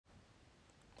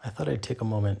I thought I'd take a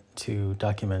moment to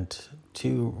document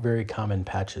two very common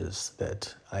patches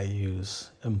that I use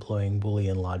employing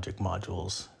Boolean logic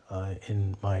modules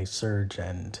in my Surge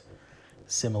and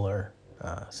similar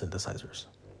synthesizers.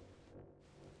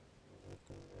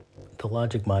 The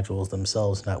logic modules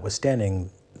themselves notwithstanding,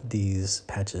 these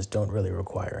patches don't really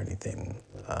require anything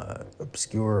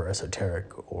obscure or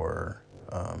esoteric or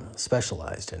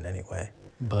specialized in any way.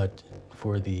 But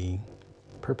for the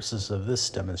purposes of this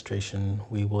demonstration,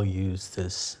 we will use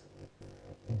this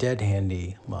dead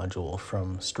handy module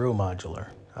from Stro Modular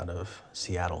out of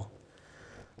Seattle.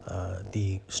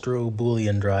 The Stro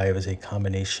Boolean drive is a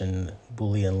combination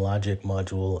Boolean logic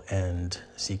module and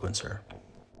sequencer.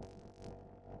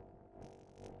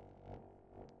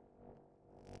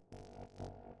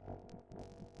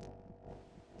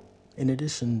 In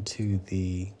addition to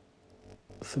the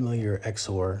familiar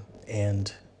XOR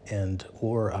and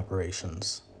OR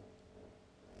operations,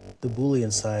 the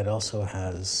Boolean side also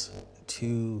has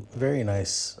two very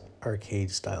nice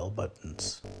arcade-style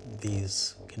buttons.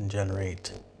 These can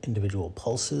generate individual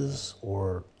pulses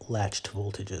or latched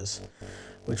voltages,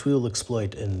 which we will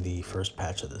exploit in the first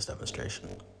patch of this demonstration.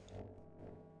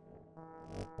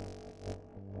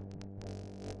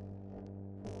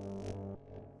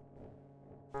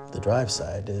 The drive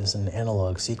side is an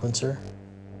analog sequencer,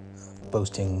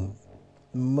 boasting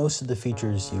most of the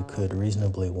features you could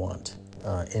reasonably want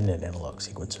in an analog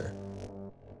sequencer.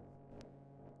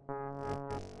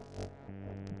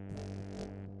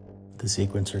 The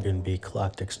sequencer can be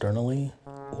clocked externally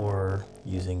or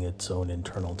using its own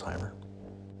internal timer.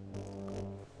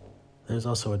 There's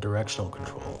also a directional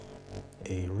control,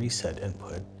 a reset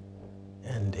input,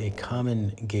 and a common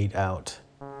gate out.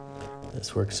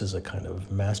 This works as a kind of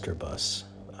master bus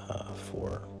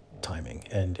for timing,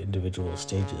 and individual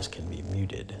stages can be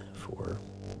muted for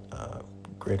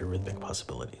greater rhythmic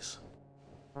possibilities.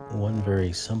 One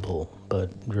very simple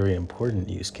but very important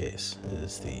use case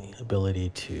is the ability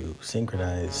to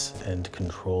synchronize and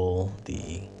control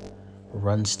the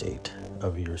run state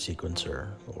of your sequencer,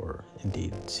 or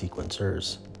indeed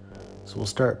sequencers. So we'll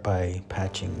start by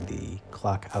patching the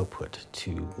clock output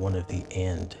to one of the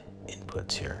AND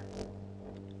inputs here.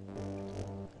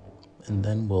 And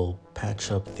then we'll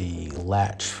patch up the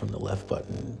latch from the left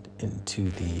button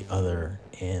into the other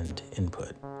AND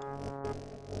input.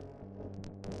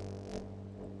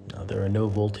 Now there are no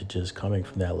voltages coming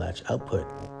from that latch output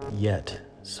yet,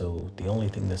 so the only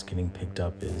thing that's getting picked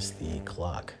up is the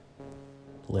clock.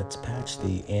 Let's patch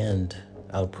the AND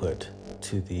output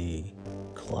to the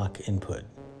clock input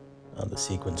on the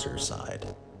sequencer side.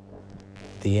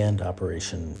 The AND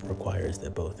operation requires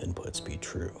that both inputs be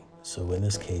true. So in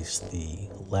this case, the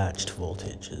latched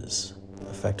voltage is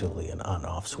effectively an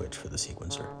on-off switch for the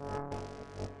sequencer.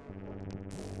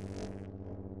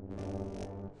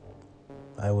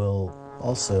 I will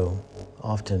also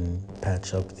often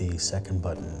patch up the second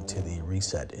button to the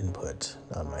reset input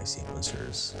on my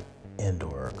sequencers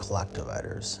and/or clock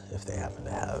dividers if they happen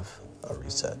to have a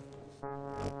reset.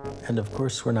 And of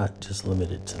course, we're not just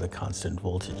limited to the constant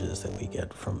voltages that we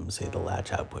get from, say, the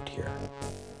latch output here.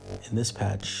 In this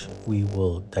patch, we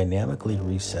will dynamically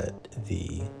reset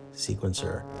the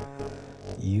sequencer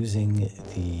using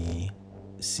the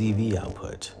CV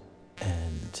output,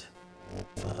 and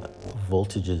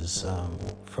voltages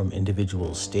from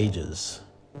individual stages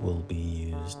will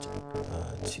be used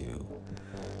to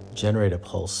generate a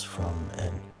pulse from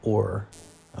an OR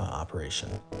operation.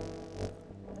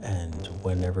 And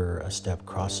whenever a step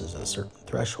crosses a certain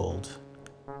threshold,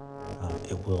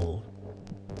 it will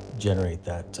generate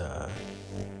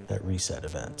that reset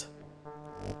event,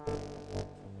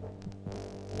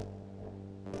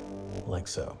 like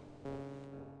so.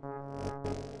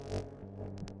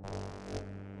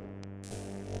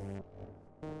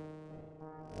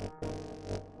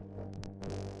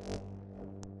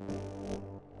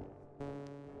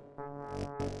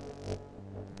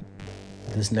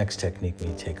 This next technique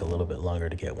may take a little bit longer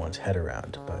to get one's head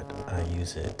around, but I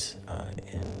use it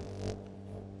in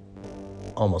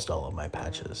almost all of my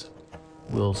patches.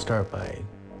 We'll start by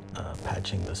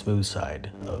patching the smooth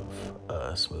side of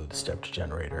a smooth stepped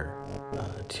generator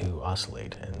to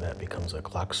oscillate, and that becomes a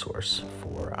clock source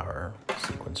for our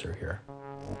sequencer here.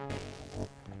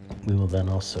 We will then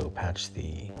also patch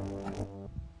the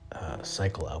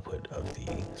cycle output of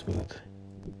the smooth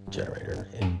generator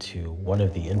into one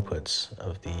of the inputs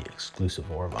of the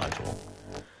exclusive OR module.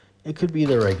 It could be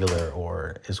the regular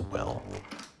OR as well.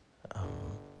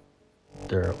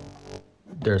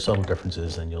 There are subtle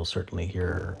differences, and you'll certainly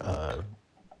hear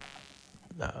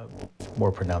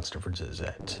more pronounced differences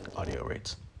at audio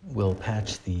rates. we'll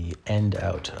patch the end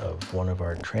out of one of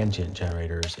our transient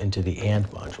generators into the AND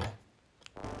module.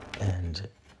 And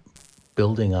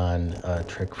building on a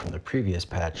trick from the previous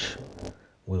patch,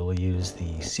 we'll use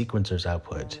the sequencer's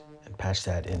output and patch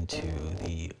that into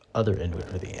the other input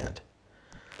for the AND.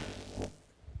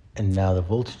 And now the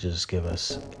voltages give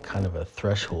us kind of a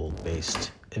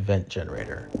threshold-based event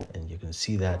generator. And you can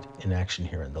see that in action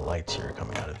here in the lights here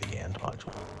coming out of the AND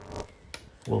module.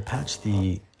 We'll patch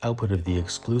the output of the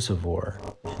exclusive OR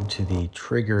into the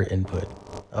trigger input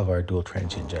of our dual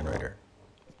transient generator.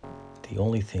 The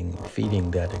only thing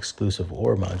feeding that exclusive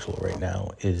OR module right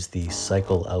now is the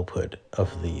cycle output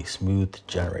of the smooth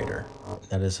generator.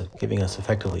 That is giving us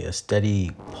effectively a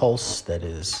steady pulse that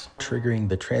is triggering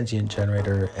the transient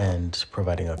generator and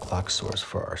providing a clock source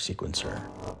for our sequencer.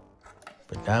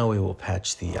 But now we will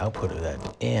patch the output of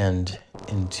that AND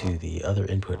into the other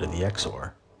input of the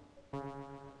XOR.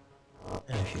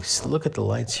 And if you look at the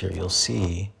lights here, you'll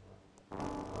see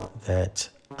that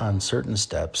on certain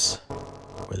steps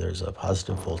where there's a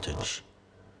positive voltage,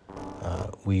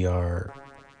 we are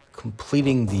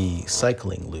completing the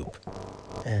cycling loop.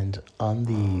 And on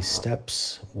the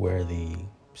steps where the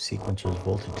sequencer's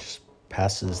voltage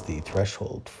passes the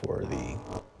threshold for the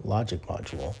logic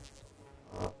module,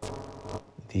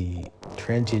 the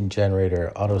transient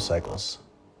generator auto cycles.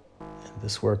 And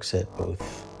this works at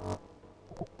both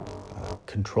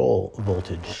control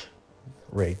voltage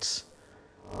rates,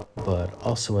 but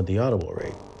also at the audible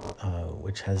rate,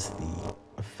 which has the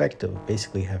effect of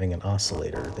basically having an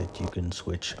oscillator that you can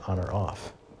switch on or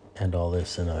off, and all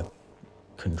this in a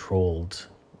controlled,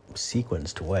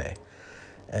 sequenced way.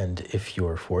 And if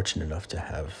you're fortunate enough to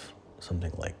have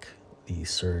something like the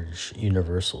Surge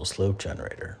Universal Slope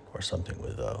Generator or something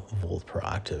with a volt per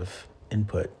octave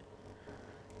input,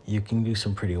 you can do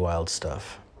some pretty wild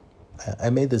stuff.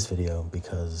 I made this video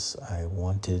because I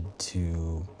wanted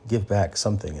to give back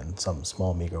something in some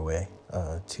small, meager way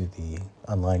to the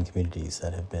online communities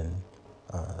that have been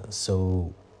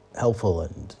so helpful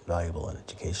and valuable and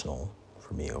educational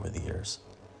for me over the years.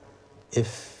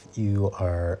 If you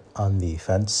are on the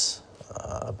fence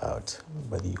about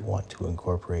whether you want to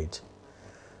incorporate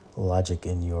logic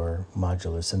in your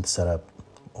modular synth setup,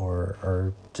 or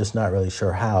are just not really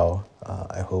sure how,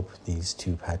 I hope these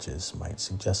two patches might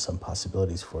suggest some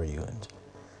possibilities for you and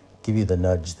give you the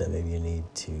nudge that maybe you need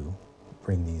to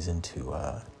bring these into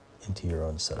your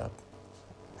own setup.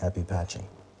 Happy patching.